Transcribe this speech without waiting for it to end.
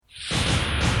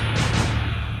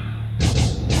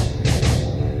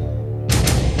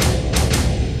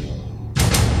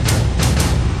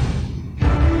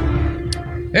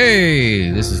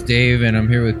Hey, this is Dave, and I'm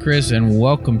here with Chris, and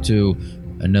welcome to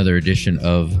another edition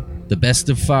of the Best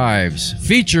of Fives,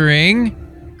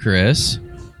 featuring Chris.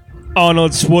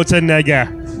 Arnold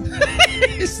Schwarzenegger.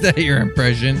 Is that your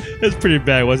impression? That's pretty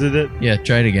bad, wasn't it? Yeah,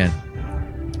 try it again.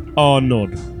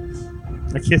 Arnold.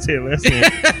 I can't say it last name.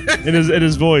 in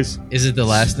his voice. Is it the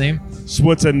last name?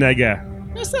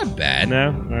 Schwarzenegger. That's not bad.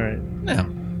 No? All right. No.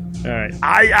 All right.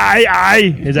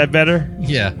 I. Is that better?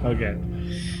 Yeah. Okay.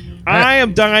 I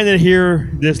am dying to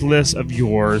hear this list of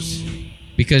yours.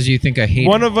 Because you think I hate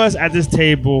One of us at this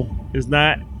table is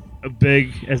not as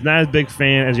big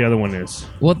fan as the other one is.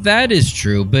 Well, that is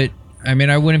true, but I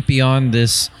mean, I wouldn't be on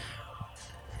this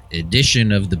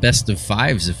edition of the Best of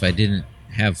Fives if I didn't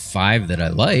have five that I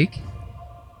like.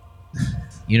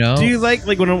 You know? Do you like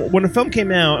when a film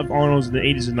came out of Arnold's in the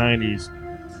 80s and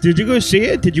 90s? Did you go see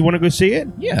it? Did you want to go see it?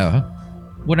 Yeah.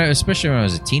 Especially when I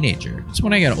was a teenager. It's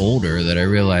when I got older that I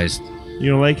realized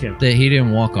you don't like him. That he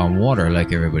didn't walk on water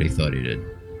like everybody thought he did.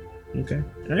 Okay.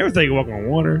 I never thought he could walk on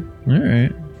water. All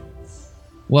right.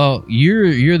 Well,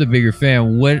 you're the bigger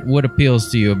fan. What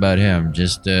appeals to you about him?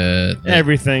 Just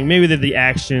everything. Maybe the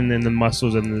action and the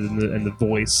muscles and the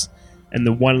voice and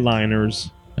the one-liners.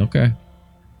 Okay.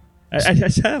 I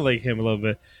sound like him a little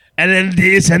bit. And then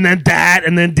this and then that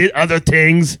and then did other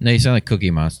things. No, you sound like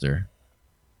Cookie Monster.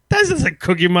 That's just like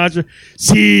Cookie Monster.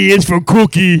 C is for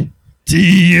Cookie.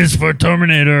 T is for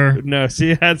Terminator. No,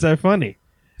 see, that's not funny.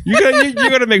 You're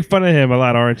gonna make fun of him a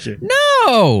lot, aren't you?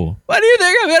 No. Why do you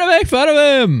think I'm gonna make fun of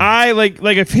him? I like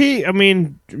if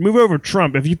move over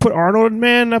Trump. If you put Arnold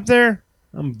Man up there,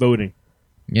 I'm voting.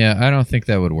 Yeah, I don't think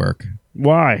that would work.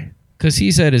 Why? Because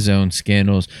he's had his own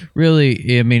scandals.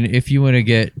 Really, I mean, if you want to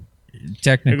get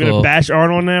technical, you're gonna bash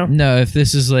Arnold now? No, if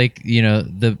this is like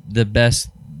the best,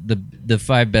 the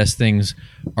five best things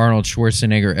Arnold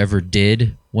Schwarzenegger ever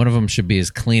did, one of them should be his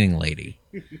cleaning lady.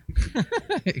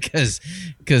 Because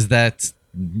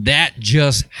that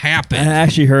just happened. I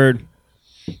actually heard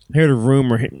a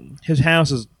rumor. His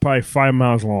house is probably 5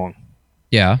 miles long.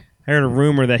 Yeah. I heard a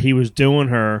rumor that he was doing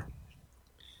her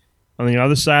on the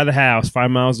other side of the house, 5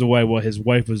 miles away, while his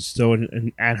wife was still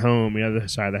at home, the other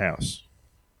side of the house.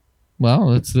 Well,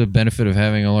 that's the benefit of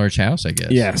having a large house, I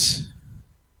guess. Yes.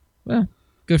 Well,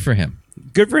 good for him.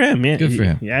 Good for him. Yeah. Good for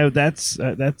him. Yeah, that's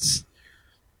a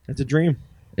dream.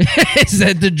 Is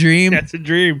that the dream? That's a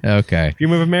dream. Okay.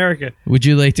 Dream of America. Would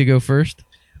you like to go first?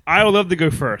 I would love to go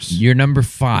first. You're number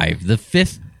 5, the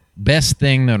 5th best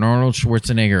thing that Arnold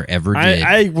Schwarzenegger ever did.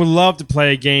 I would love to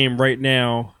play a game right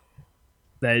now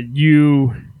that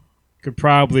you could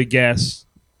probably guess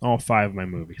all 5 of my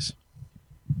movies.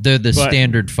 They're the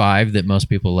standard 5 that most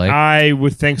people like? I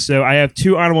would think so. I have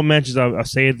 2 honorable mentions I'll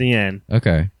say at the end.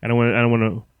 Okay. I don't want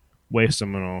to waste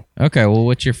them at all. Okay, well,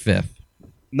 what's your 5th?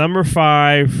 Number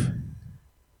 5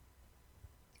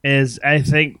 is, I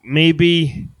think,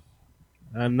 maybe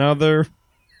another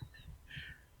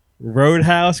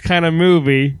Roadhouse kind of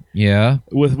movie. Yeah.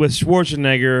 With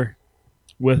Schwarzenegger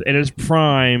in his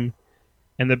prime,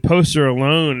 and the poster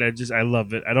alone, I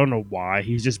love it. I don't know why.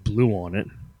 He's just blue on it.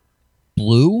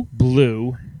 Blue?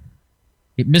 Blue.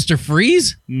 Mr.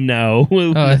 Freeze? No.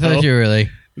 Oh, I thought you were really...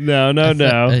 No.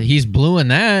 He's blue in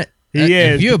that. He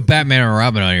is. If you have Batman and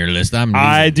Robin on your list, I'm losing.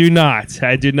 I do not.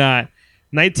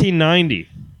 1990.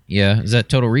 Yeah. Is that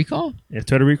Total Recall? Yeah,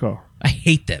 Total Recall. I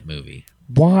hate that movie.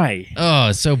 Why? Oh,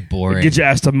 it's so boring. Get your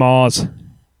ass to Mars.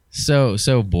 So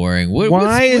boring.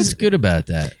 What's good about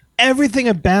that? Everything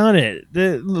about it.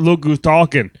 Look who's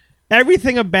talking.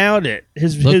 Everything about it.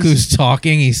 Look who's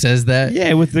talking. He says that.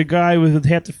 Yeah, with the guy with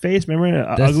half the face. Remember,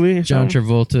 That's ugly. John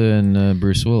Travolta and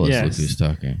Bruce Willis. Yes. Look who's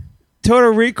talking.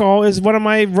 Total Recall is one of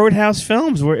my Roadhouse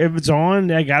films where if it's on,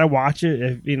 I gotta watch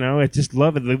it. I just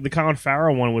love it. The Colin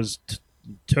Farrell one was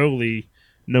totally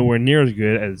nowhere near as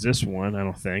good as this one. I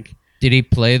don't think. Did he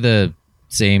play the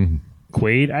same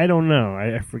Quaid? I don't know.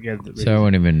 I forget. So I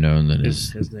wouldn't even know that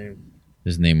his name.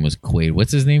 His name was Quaid.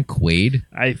 What's his name? Quaid?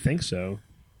 I think so.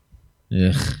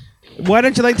 Ugh. Why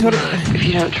don't you like Total? If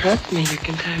you don't trust me, you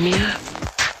can tie me up.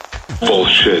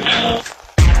 Bullshit.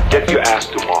 Get your ass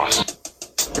to Mars.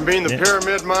 You mean the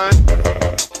pyramid mine?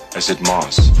 I said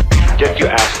Mars. Get your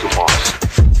ass to Mars.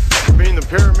 You mean the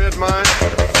pyramid mine?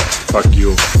 Fuck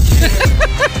you.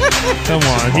 Come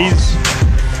on,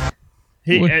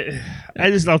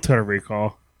 I just love Total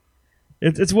Recall.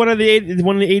 It's one of the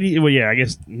 80s. Well, yeah, I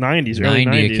guess 90s.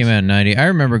 90. It came out in 90. I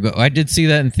remember. I did see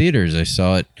that in theaters. I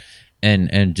saw it,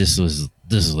 and just was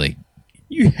like.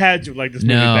 You had to like this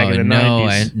movie back in the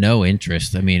 90s. No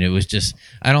interest. I mean, it was just...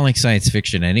 I don't like science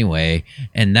fiction anyway,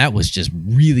 and that was just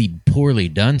really poorly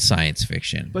done science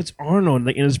fiction. But it's Arnold,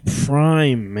 like in his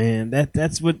prime, man.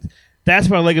 That's what That's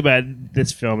what I like about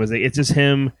this film. Is like, it's just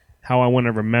him. How I want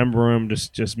to remember him.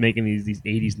 Just making these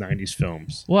 80s, 90s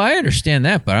films. Well, I understand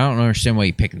that, but I don't understand why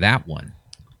you picked that one.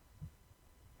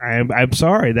 I'm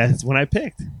sorry. That's what I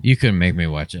picked. You couldn't make me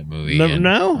watch that movie.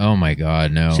 No. Oh my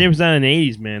God, no. Shame it's not in the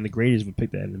 80s, man. The Grady's would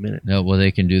pick that in a minute. No, well,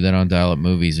 they can do that on Dial-Up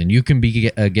Movies, and you can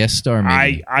be a guest star,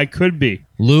 maybe. I could be.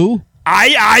 Lou?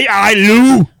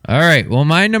 Lou. All right. Well,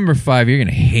 my number 5, you're going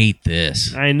to hate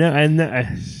this. I know.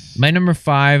 My number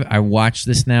 5, I watch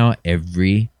this now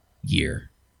every year.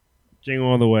 Jingle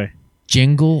All the Way.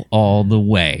 Jingle All the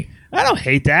Way. I don't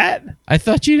hate that. I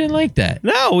thought you didn't like that.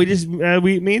 No, we just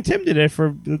me and Tim did it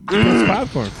for the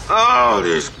popcorn. Oh,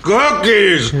 these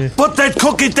cookies! Put that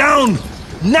cookie down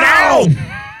now!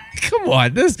 Come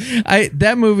on,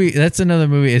 that movie. That's another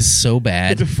movie. Is so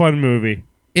bad. It's a fun movie.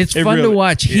 It's fun to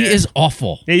watch. He is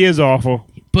awful. He is awful.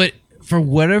 But for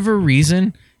whatever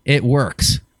reason, it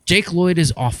works. Jake Lloyd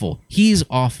is awful. He's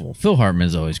awful. Phil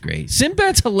Hartman's always great.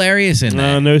 Sinbad's hilarious in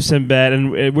that. No Sinbad.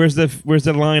 And where's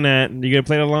the line at? You gonna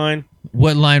play the line?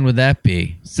 What line would that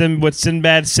be? What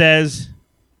Sinbad says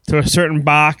to a certain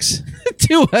box.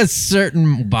 To a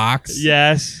certain box.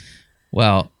 Yes.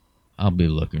 Well, I'll be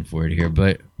looking for it here,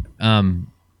 but I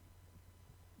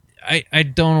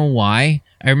don't know why.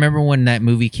 I remember when that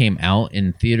movie came out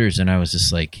in theaters, and I was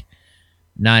just like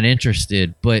not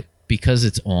interested, but because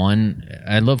it's on,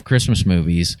 I love Christmas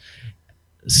movies.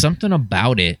 Something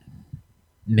about it,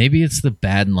 maybe it's the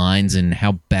bad lines and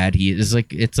how bad he is.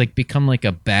 It's like become like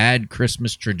a bad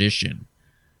Christmas tradition.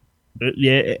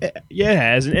 Yeah, it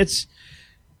has, and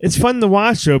it's fun to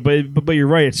watch though. But you're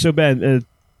right, it's so bad.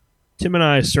 Tim and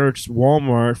I searched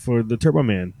Walmart for the Turbo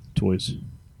Man toys.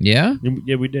 Yeah,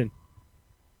 yeah, we did.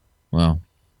 Well,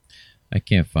 I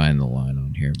can't find the line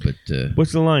on here, but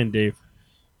what's the line, Dave?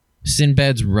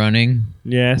 Sinbad's running.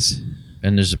 Yes.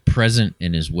 And there's a present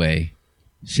in his way.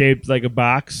 Shaped like a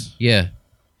box? Yeah.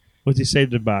 What's he say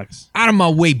to the box? Out of my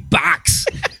way, box!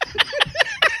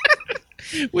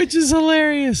 Which is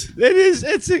hilarious. It is.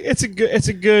 It's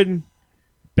a good,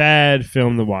 bad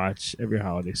film to watch every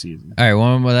holiday season. All right,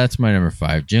 well, that's my number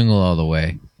 5. Jingle All the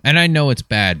Way. And I know it's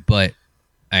bad, but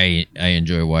I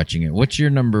enjoy watching it. What's your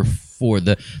number 4?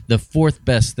 The fourth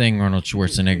best thing Arnold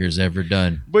Schwarzenegger's ever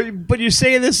done. But you're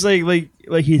saying this like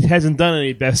he hasn't done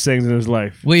any best things in his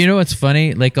life. Well, you know what's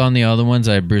funny? Like on the other ones,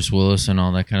 I had Bruce Willis and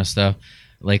all that kind of stuff.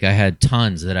 Like I had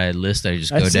tons that I had listed. I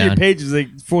just go down. I see your page is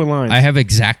like 4 lines. I have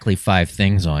exactly 5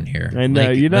 things on here. I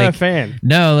know you're not a fan.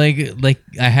 No, like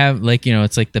I have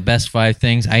it's like the best 5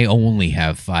 things. I only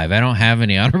have 5. I don't have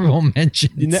any honorable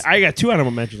mentions. I got 2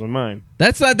 honorable mentions on mine.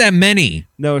 That's not that many.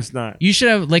 No, it's not. You should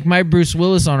have my Bruce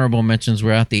Willis honorable mentions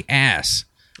were out the ass.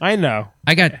 I know.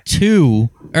 I got 2,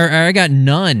 or I got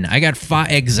none. I got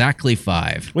 5, exactly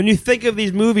 5. When you think of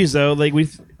these movies, though, like when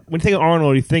you think of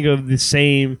Arnold, you think of the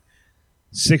same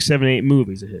 6, 7, 8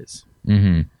 movies of his.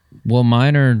 Mm-hmm. Well,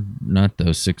 mine are not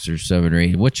those 6 or 7 or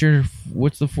 8. What's the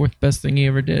 4th best thing he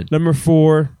ever did? Number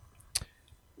 4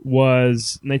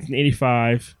 was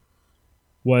 1985.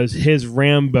 Was his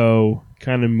Rambo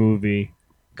kind of movie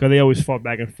because they always fought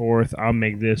back and forth. I'll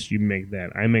make this, you make that.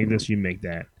 I make this, you make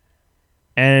that.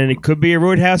 And it could be a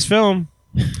Roadhouse film.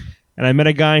 And I met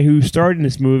a guy who starred in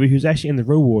this movie who's actually in the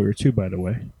Road Warrior too, by the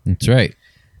way. That's right.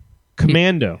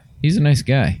 Commando. He's a nice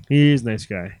guy. He is a nice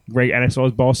guy. Great, and I saw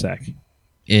his ball sack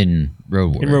in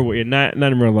Road Warrior. In Road Warrior, not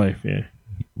in real life. Yeah.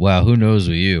 Wow, who knows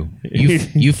with you?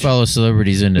 You follow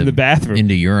celebrities into in the bathroom,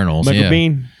 into urinals. Michael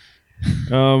Bean.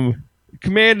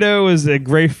 Commando is a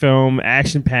great film,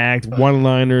 action packed, one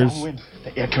liners.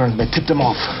 The air current may tip them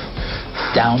off.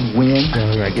 Downwind.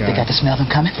 Did they got to smell them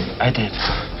coming? I did.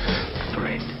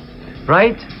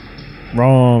 Right?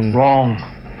 Wrong.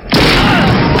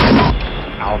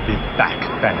 I'll be back,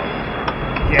 Bennett.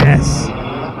 Yes.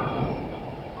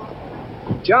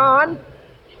 John?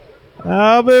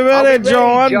 I'll be ready,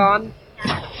 John.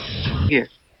 Here.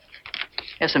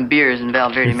 Have some beers and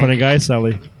Val Verde. You're a funny guy,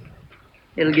 Sully.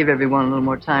 It'll give everyone a little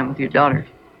more time with your daughter.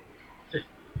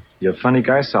 You're a funny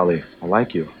guy, Sally. I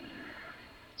like you.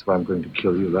 That's why I'm going to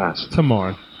kill you last. Come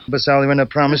on. But Sally, when I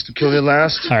promised to kill you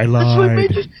last... I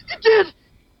lied. You did.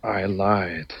 I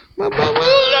lied.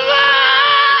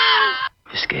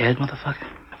 You scared, motherfucker?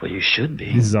 Well, you should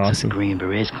be. This is awesome. The Green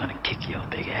Beret's gonna kick your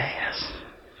big ass.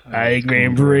 I ate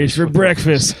Green Berets for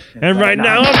breakfast, and right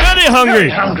now I'm very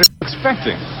hungry.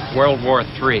 Expecting. World War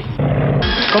III.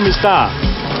 Come sta?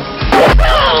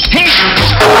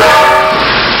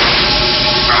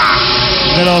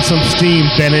 Let off some steam,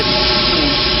 Bennett.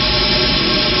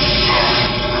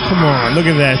 Come on, look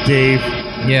at that, Dave.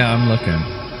 Yeah, I'm looking.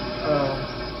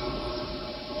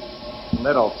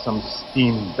 Let off some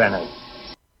steam, Bennett.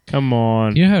 Come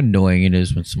on. You know how annoying it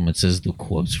is when someone says the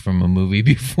quotes from a movie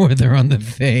before they're on the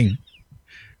thing?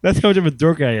 That's how much of a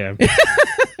dork I am.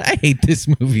 I hate this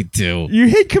movie too. You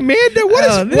hate Commando?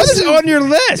 What is on your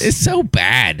list? It's so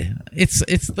bad. It's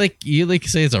like you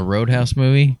say it's a Roadhouse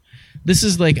movie. This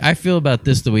is like I feel about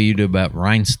this the way you do about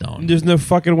Rhinestone. There's no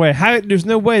fucking way. There's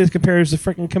no way this compares to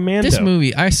freaking Commando. This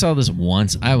movie, I saw this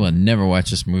once. I will never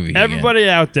watch this movie again. Everybody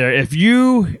out there, if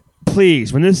you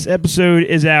please, when this episode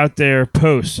is out there,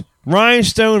 post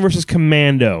Rhinestone versus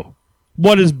Commando.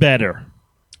 What is better?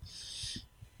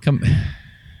 All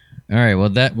right.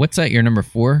 Well, what's that? Your number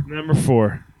 4? Number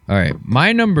 4. All right.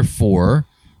 My number 4,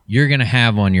 you're gonna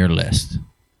have on your list.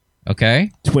 Okay.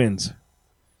 Twins.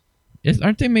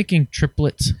 Aren't they making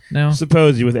triplets now?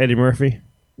 Supposedly with Eddie Murphy.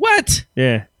 What?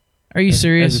 Yeah. Are you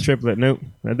serious? As a triplet. Nope.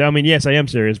 I mean, yes, I am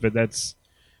serious, but that's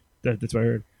what I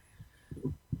heard.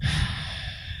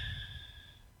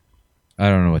 I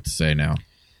don't know what to say now.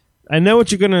 I know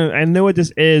what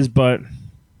this is, but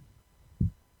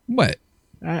what?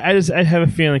 I have a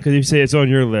feeling because you say it's on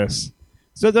your list.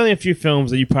 So there's only a few films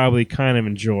that you probably kind of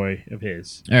enjoy of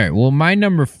his. All right. Well, my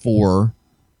number 4,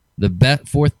 the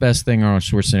fourth best thing Arnold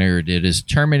Schwarzenegger did is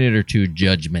Terminator 2: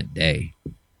 Judgment Day.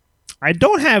 I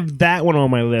don't have that one on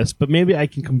my list, but maybe I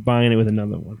can combine it with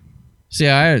another one. See,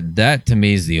 that to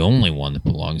me is the only one that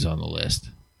belongs on the list.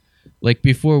 Like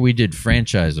before we did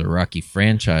franchise or Rocky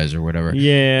franchise or whatever.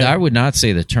 Yeah. I would not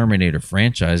say the Terminator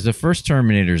franchise. The first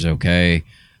Terminator's okay.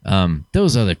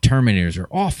 Those other Terminators are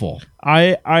awful.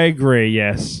 I agree,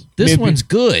 yes. This one's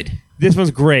good. This one's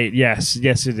great, yes.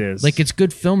 Yes, it is. Like, it's good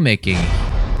filmmaking.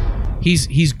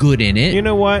 He's good in it. You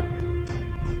know what?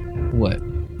 What?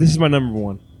 This is my number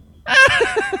 1.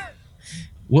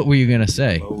 What were you going to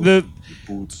say? The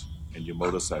boots and your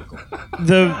motorcycle.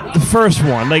 The first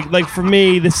one. Like for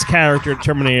me, this character,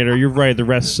 Terminator, you're right, the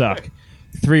rest suck.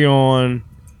 3 on.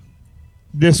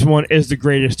 This one is the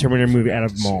greatest Terminator movie out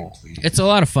of them all. It's a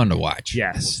lot of fun to watch.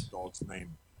 Yes. Dog's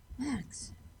name.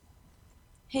 Max.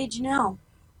 Hey, Janelle.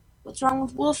 What's wrong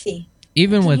with Wolfie?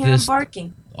 Even with this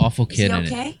barking. awful Is he kid in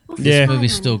okay? it. This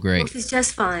movie's still great. Wolfie's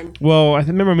just fine. Well, I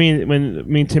remember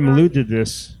when me and Tim and Lou did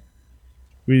this.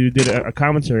 We did a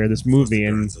commentary of this movie,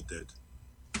 and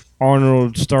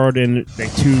Arnold starred in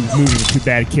like 2 movies with 2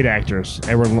 bad kid actors.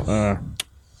 Everyone,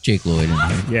 Jake Lloyd.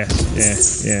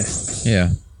 Yes. Yeah.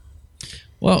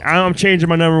 Well, I'm changing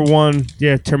my number 1.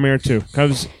 Yeah, Terminator 2,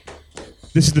 because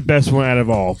this is the best one out of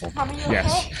all of them. Mommy, you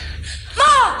Yes. okay?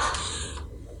 Mom!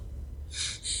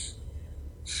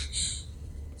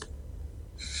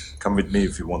 Come with me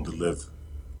if you want to live.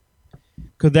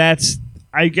 Because that's,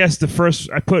 I guess, the first.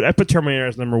 I put Terminator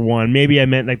as number 1. Maybe I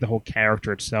meant like the whole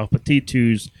character itself, but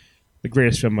T2's the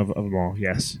greatest film of them all.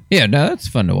 Yes. Yeah, no, that's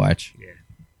fun to watch. Yeah.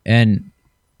 And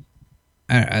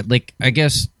I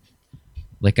guess.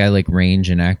 Like, I like range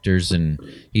in actors, and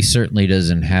he certainly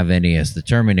doesn't have any as the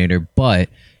Terminator, but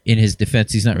in his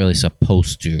defense, he's not really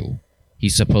supposed to.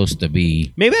 He's supposed to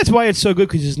be... Maybe that's why it's so good,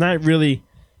 because he's not really...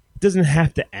 doesn't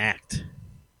have to act.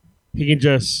 He can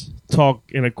just talk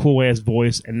in a cool-ass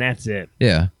voice, and that's it.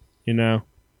 Yeah. You know?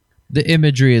 The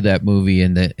imagery of that movie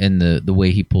and the way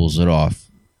he pulls it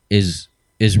off is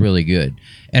really good.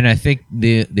 And I think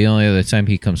the only other time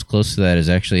he comes close to that is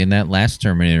actually in that last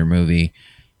Terminator movie...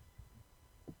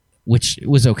 which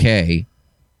was okay.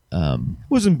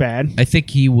 Wasn't bad. I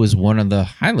think he was one of the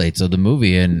highlights of the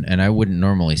movie, and I wouldn't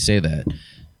normally say that.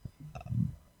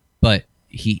 But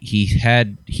he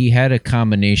had a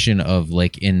combination of,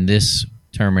 like, in this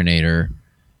Terminator,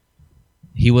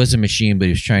 he was a machine, but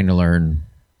he was trying to learn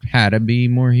how to be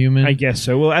more human. I guess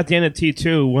so. Well, at the end of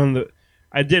T2,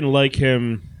 I didn't like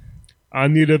him. I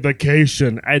need a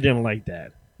vacation. I didn't like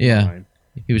that. Yeah. Fine.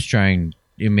 He was trying...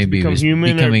 Maybe he was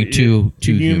human becoming too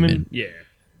human. Yeah.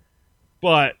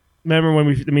 But remember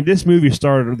when this movie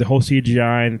started with the whole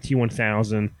CGI and the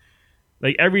T-1000.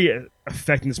 Like, every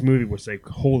effect in this movie was like,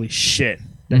 holy shit,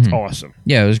 that's awesome.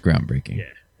 Yeah, it was groundbreaking.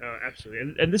 Yeah,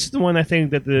 absolutely. And this is the one I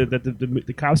think that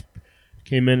the cops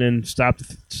came in and stopped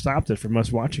it from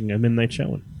us watching a midnight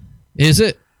showing. Is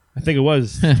it? I think it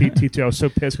was T2. I was so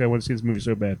pissed because I wanted to see this movie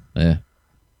so bad. Yeah.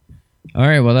 All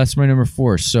right, well, that's my number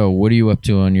 4. So what are you up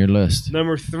to on your list?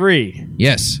 Number 3.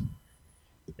 Yes.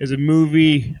 Is a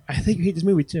movie. I think you hate this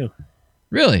movie, too.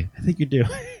 Really? I think you do.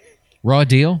 Raw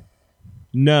Deal?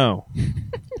 No.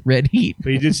 Red Heat?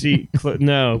 But you did see...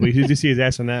 no, but you did see his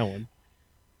ass on that one.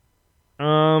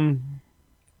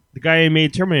 The guy who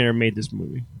made Terminator made this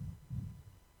movie.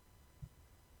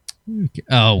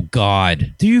 Oh,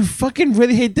 God. Do you fucking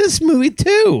really hate this movie,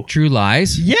 too? True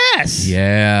Lies? Yes!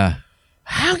 Yeah.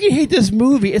 How can you hate this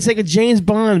movie? It's like a James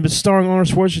Bond, but starring Arnold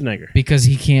Schwarzenegger. Because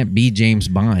he can't be James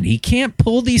Bond. He can't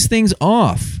pull these things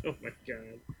off. Oh my god!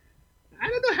 I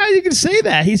don't know how you can say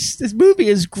that. This movie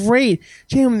is great.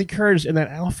 Jamie Lee Curtis in that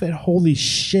outfit. Holy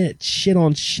shit! Shit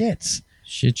on shits.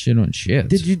 Shit on shit.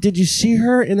 Did you see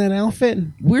her in that outfit?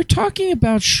 We're talking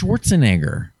about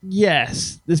Schwarzenegger.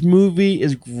 Yes, this movie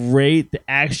is great. The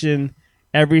action,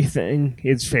 everything,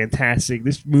 it's fantastic.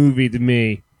 This movie to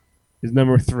me is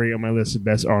number 3 on my list of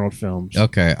best Arnold films.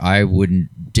 Okay, I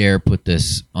wouldn't dare put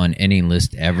this on any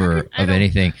list ever of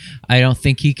anything. I don't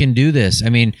think he can do this. I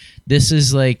mean, this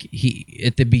is like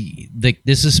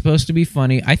this is supposed to be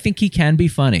funny. I think he can be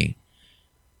funny.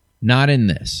 Not in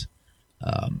this.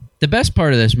 The best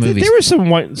part of this movie, there were some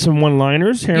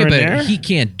one-liners here and there. He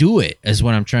can't do it, is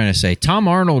what I'm trying to say. Tom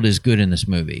Arnold is good in this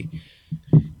movie.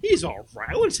 He's all right.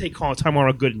 I wouldn't say Tom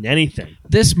Arnold good in anything.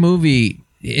 This movie,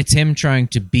 it's him trying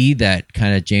to be that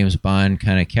kind of James Bond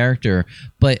kind of character,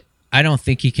 but I don't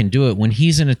think he can do it. When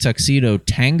he's in a tuxedo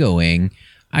tangoing,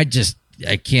 I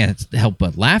can't help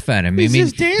but laugh at him. He's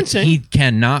just dancing. He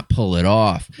cannot pull it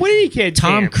off. What did he can't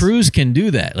Tom dance? Cruise can do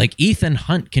that. Like Ethan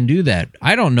Hunt can do that.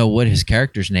 I don't know what his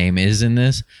character's name is in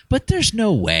this, but there's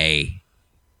no way.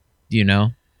 You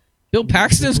know? Bill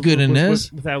Paxton's good in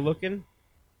this. Without looking?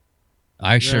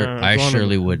 I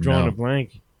surely would know. Drawing a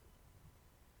blank.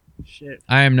 Shit.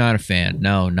 I am not a fan.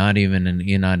 No, not even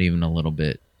a little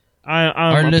bit.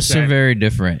 Our lists are very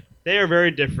different. They are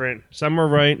very different. Some are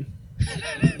right.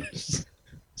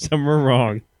 Some are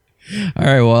wrong. All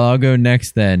right, well, I'll go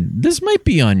next then. This might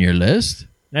be on your list.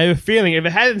 I have a feeling, if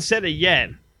it hadn't said it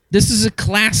yet. This is a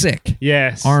classic.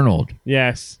 Yes. Arnold.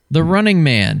 Yes. The Running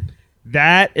Man.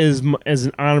 That is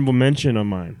an honorable mention on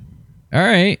mine. All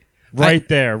right. Right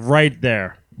there.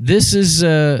 This is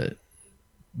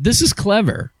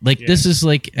clever. Like, This is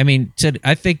like, I mean,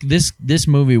 I think this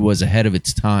movie was ahead of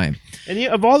its time. And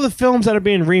of all the films that are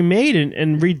being remade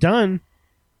and redone,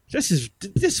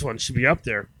 this one should be up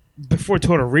there before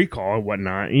Total Recall and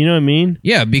whatnot. You know what I mean?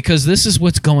 Yeah, because this is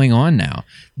what's going on now.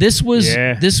 This was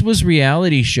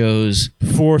reality shows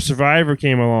before Survivor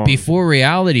came along. Before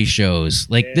reality shows,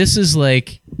 this is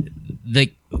like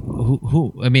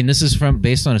who? I mean, this is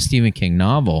based on a Stephen King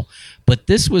novel, but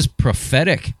this was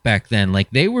prophetic back then. Like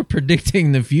they were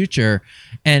predicting the future,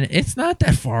 and it's not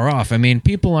that far off. I mean,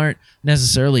 people aren't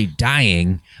necessarily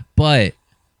dying, but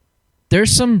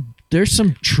there's some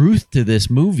truth to this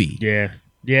movie. Yeah.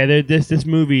 This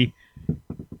movie,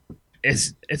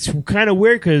 it's kind of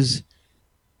weird because,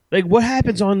 like, what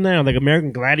happens on now? Like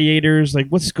American Gladiators, like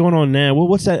what's going on now?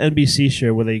 What's that NBC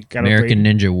show where they got American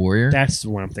Ninja Warrior? That's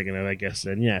the one I'm thinking of, I guess.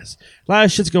 Then yes, a lot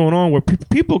of shit's going on where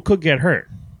people could get hurt.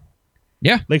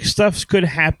 Yeah, like stuff could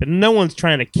happen. No one's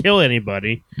trying to kill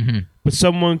anybody, but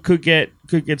someone could get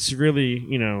severely,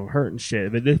 hurt and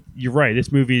shit. But you're right.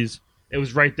 This movie's. It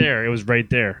was right there.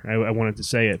 I wanted to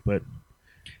say it, but...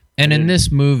 And in this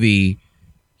movie,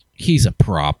 he's a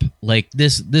prop. Like,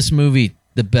 this movie,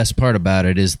 the best part about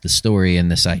it is the story and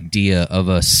this idea of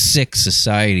a sick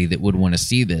society that would want to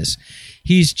see this.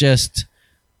 He's just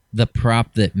the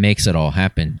prop that makes it all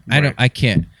happen. Right.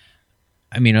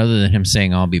 I mean, other than him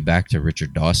saying, I'll be back to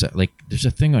Richard Dawson, like, there's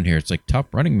a thing on here. It's like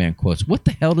Top Running Man quotes. What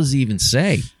the hell does he even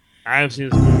say? I have seen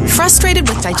this movie. Frustrated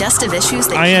with digestive issues?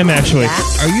 I am actually.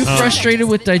 Are you frustrated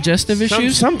with digestive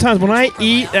issues? Sometimes when I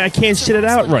eat, I can't shit it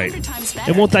out right.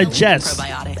 It won't digest.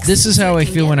 This is how I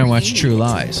feel when I watch True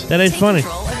Lies. That ain't funny.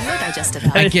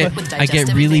 I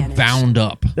get really bound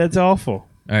up. That's awful. All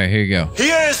right, here you go.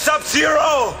 Here is Sub-Zero.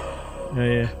 Oh,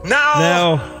 yeah.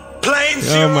 Now, Plane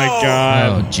Zero. Oh my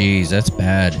God. Oh, jeez, that's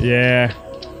bad. Yeah.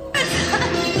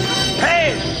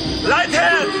 Hey,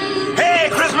 Lighthead. Hey,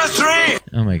 Christmas tree.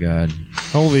 Oh my God.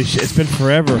 Holy shit, it's been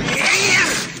forever.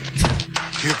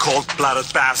 You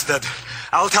cold-blooded bastard.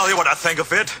 I'll tell you what I think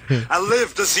of it. I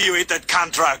live to see you eat that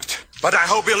contract. But I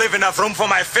hope you leave enough room for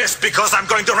my fist because I'm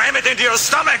going to ram it into your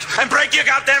stomach and break your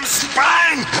goddamn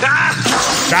spine.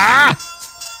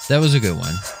 That was a good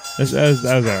one. That was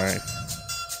all right.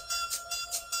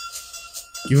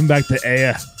 Give him back the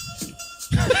air.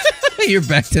 You're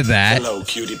back to that. Hello,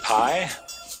 cutie pie.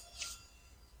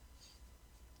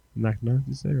 Knock, knock.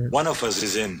 You say right. One of us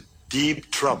is in deep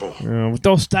trouble.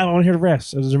 Don't stop. I want to hear the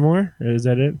rest. Is there more? Is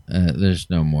that it? There's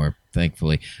no more,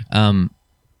 thankfully.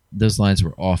 Those lines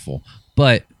were awful.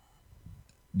 But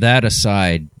that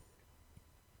aside,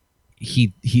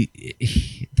 they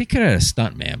could have had a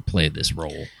stuntman play this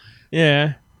role.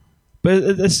 Yeah. But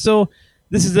it's still...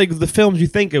 This is like the films you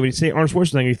think of when you say Arnold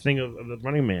Schwarzenegger. You think of the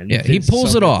Running Man. Yeah, he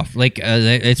pulls it off. Like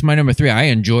it's my number 3. I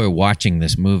enjoy watching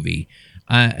this movie.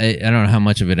 I don't know how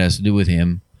much of it has to do with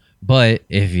him, but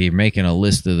if you're making a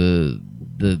list of the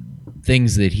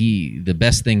the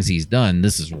best things he's done,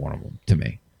 this is one of them to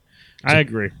me. I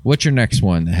agree. What's your next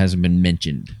one that hasn't been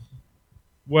mentioned?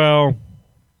 Well,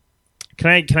 can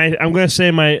I? I'm going to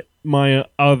say my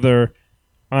other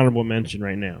honorable mention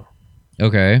right now.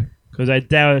 Okay. Because I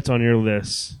doubt it's on your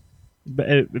list. But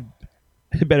it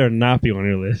better not be on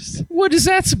your list. What is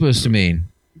that supposed to mean?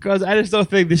 Because I just don't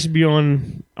think this should be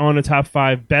on the top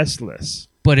 5 best list.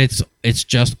 But it's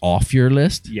just off your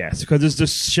list? Yes, because there's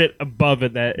just shit above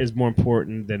it that is more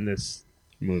important than this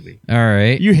movie. All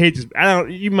right. You hate this. I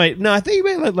think you might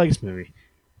like this movie.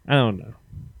 I don't know.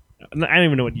 I don't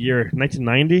even know what year.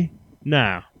 1990?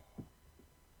 No.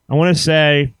 I want to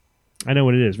say, I know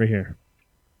what it is right here.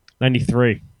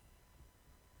 93.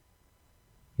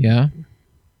 Yeah.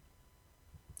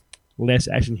 Last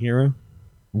Action Hero.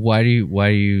 Why do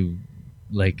you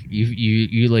like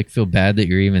you like feel bad that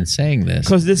you're even saying this?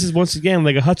 Because this is once again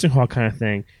like a Hudson Hawk kind of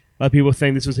thing. A lot of people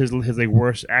think this was his like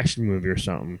worst action movie or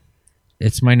something.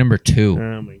 It's my number 2.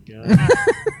 Oh my god.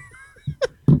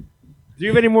 Do you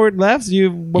have any more left? Do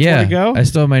you want to go? I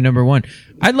still have my number 1.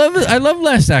 I love it. I love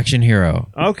Last Action Hero.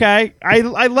 Okay, I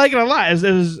like it a lot.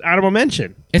 As honorable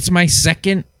mention. It's my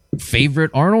second favorite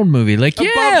Arnold movie. Like,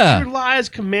 Above True Lies,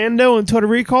 Commando, and Total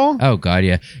Recall. Oh god,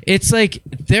 yeah. It's like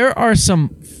there are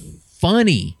some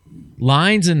funny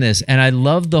lines in this, and I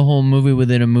love the whole movie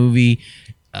within a movie.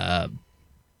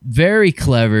 Very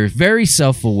clever, very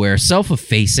self-aware,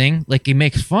 self-effacing. Like, he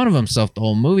makes fun of himself the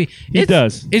whole movie. He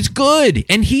does. It's good,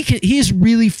 and he's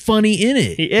really funny in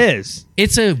it. He is.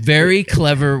 It's a very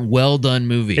clever, well-done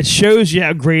movie. It shows you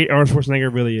how great Arnold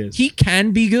Schwarzenegger really is. He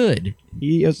can be good.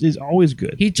 He is always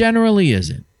good. He generally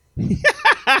isn't. What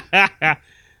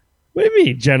do you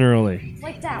mean, generally?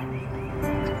 Like that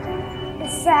one. In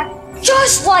fact,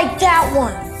 just like that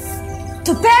one.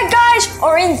 The bad guys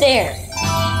are in there.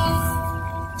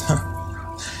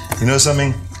 You know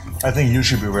something? I think you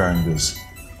should be wearing this.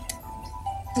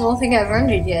 I don't think I've earned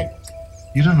it yet.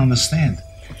 You don't understand.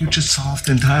 You just solved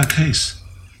the entire case.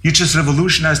 You just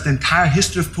revolutionized the entire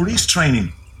history of police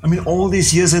training. I mean, all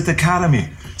these years at the academy,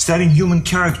 studying human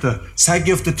character,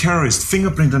 psyche of the terrorist,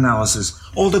 fingerprint analysis,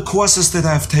 all the courses that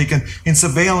I've taken in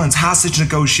surveillance, hostage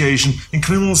negotiation, in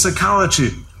criminal psychology.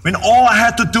 I mean, all I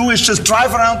had to do is just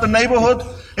drive around the neighborhood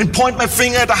and point my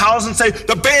finger at the house and say,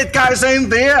 the bad guys ain't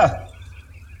there.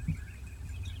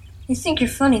 You think you're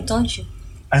funny, don't you?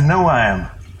 I know I am.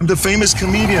 I'm the famous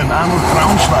comedian, Arnold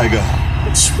Braunschweiger.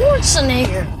 It's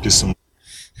Schwarzenegger. Just some...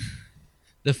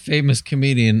 The famous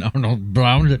comedian, Arnold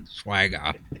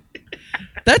Braunschweiger.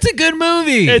 That's a good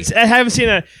movie. I haven't seen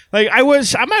it. Like I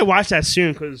might watch that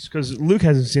soon because Luke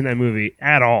hasn't seen that movie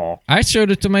at all. I showed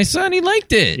it to my son. He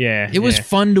liked it. Yeah, it was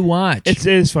fun to watch. It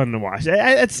is fun to watch.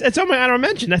 It's on my honorable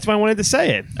mention. That's why I wanted to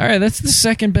say it. All right, that's the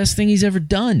second best thing he's ever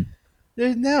done.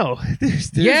 There's no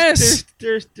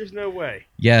way.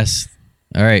 Yes.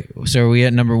 All right. So are we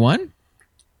at number 1?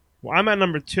 Well, I'm at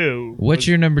number 2. What's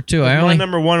your number 2? My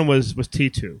number 1 was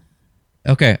T2.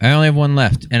 Okay, I only have one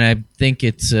left, and I think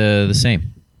it's the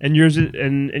same. And yours is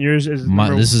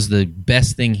this is the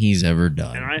best thing he's ever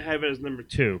done. And I have it as number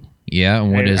 2. Yeah,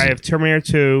 and what is it? I have Terminator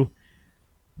 2,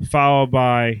 followed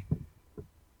by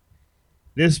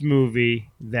this movie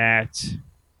that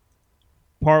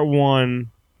part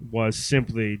 1 was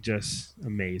simply just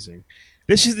amazing.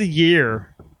 This is the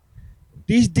year.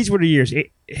 These were the years.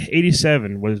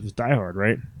 87 was Die Hard,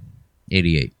 right?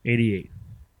 88. 88.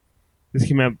 This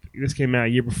came out a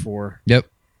year before. Yep.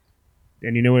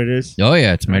 And you know what it is? Oh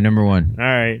yeah, it's my number 1. All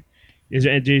right.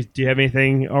 Do you have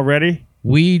anything already?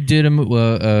 We did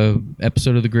a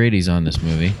episode of the Grady's on this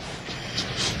movie.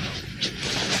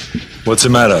 What's the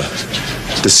matter?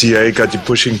 The CIA got you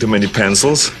pushing too many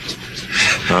pencils?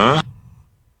 Huh?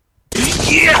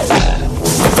 Yeah!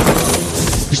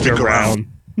 Stick around.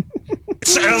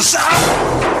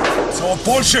 It's all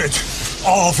bullshit.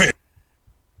 All of it.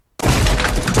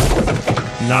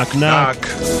 Knock, knock.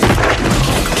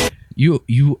 You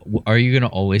are you gonna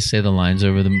always say the lines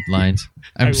over the lines?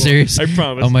 I'm serious. I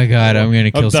promise. Oh my god, I'm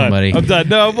gonna kill somebody. I'm done.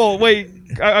 No, I won't. Wait,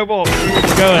 I won't. Go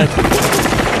ahead.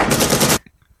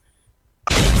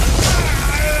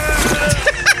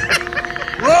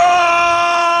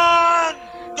 Run!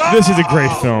 This is a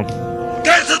great film.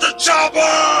 Get to the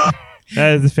chopper!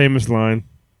 That is the famous line.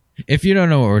 If you don't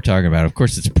know what we're talking about, of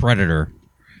course it's Predator.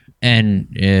 And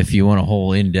if you want a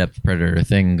whole in-depth Predator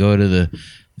thing, go to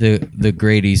the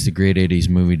Grady's, the Great 80s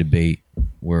Movie Debate,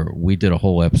 where we did a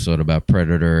whole episode about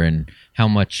Predator and how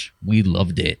much we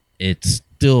loved it. It's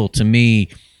still, to me,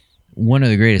 one of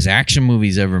the greatest action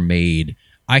movies ever made.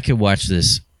 I could watch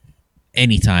this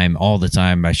anytime, all the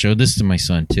time. I showed this to my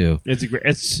son, too.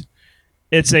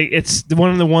 It's one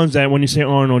of the ones that when you say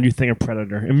Arnold, you think of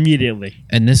Predator immediately.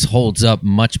 And this holds up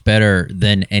much better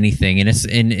than anything. And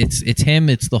it's him.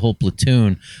 It's the whole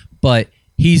platoon, but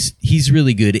he's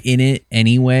really good in it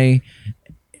anyway.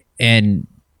 And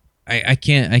I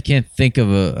can't think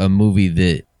of a movie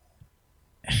that,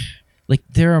 like,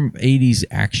 there are 80s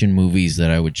action movies that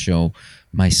I would show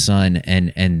my son,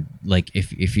 and like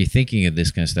if you're thinking of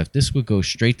this kind of stuff, this would go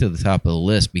straight to the top of the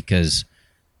list, because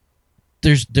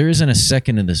there isn't a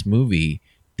second in this movie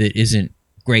that isn't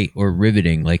great or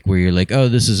riveting, like where you're like, oh,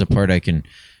 this is a part I can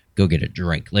go get a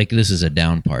drink. Like, this is a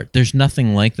down part. There's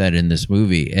nothing like that in this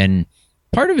movie, and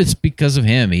part of it's because of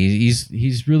him.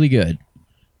 He's really good.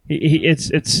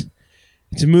 It's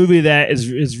a movie that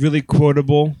is really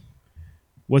quotable.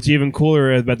 What's even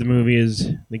cooler about the movie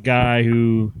is the guy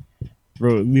who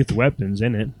wrote Lethal Weapon's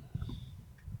in it.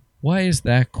 Why is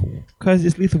that cool? Because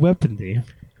it's Lethal Weapon,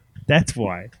 Dave. That's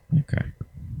why. Okay.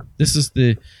 This is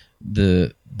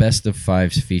the best of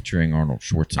fives featuring Arnold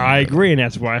Schwarzenegger. I agree, and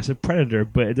that's why I said Predator,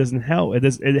 but it doesn't help.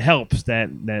 It helps that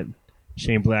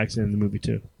Shane Black's in the movie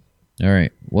too. All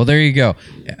right. Well, there you go.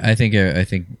 I think I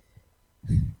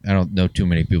don't know too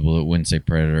many people that wouldn't say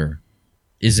Predator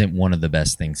isn't one of the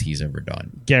best things he's ever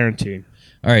done. Guaranteed.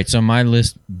 All right, so my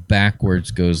list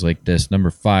backwards goes like this. Number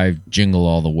 5, Jingle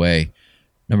All the Way.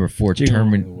 Number 4,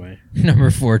 Number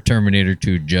 4, Terminator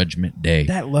 2, Judgment Day.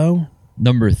 That low?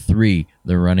 Number 3,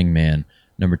 The Running Man.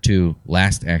 Number 2,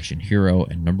 Last Action Hero.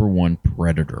 And number 1,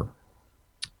 Predator.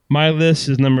 My list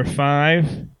is number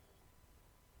 5,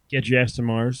 Get Your Ass to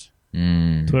Mars.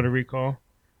 Total Recall.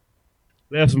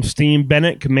 We have some Steve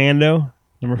Bennett, Commando.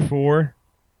 Number 4.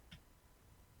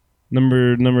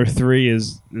 Number 3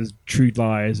 is True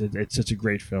Lies. It's such a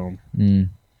great film.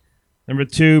 Number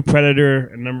 2, Predator,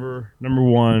 and number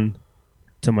 1,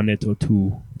 Terminator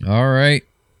 2. All right.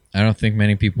 I don't think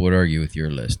many people would argue with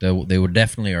your list. They would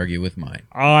definitely argue with mine.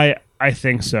 I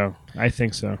think so.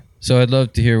 So I'd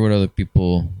love to hear what other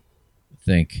people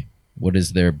think. What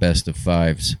is their best of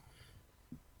fives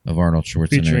of Arnold Schwarzenegger?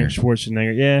 Featuring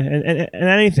Schwarzenegger, yeah, and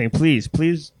anything.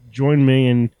 Please join me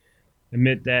and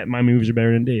admit that my movies are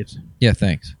better than Dave's. Yeah,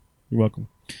 thanks. You're welcome.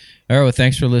 All right, well,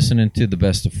 thanks for listening to the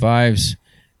Best of Fives,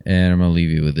 and I'm going to leave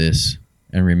you with this.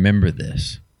 And remember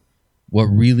this. What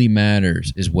really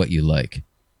matters is what you like,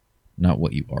 not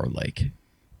what you are like.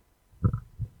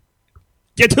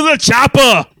 Get to the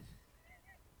chopper!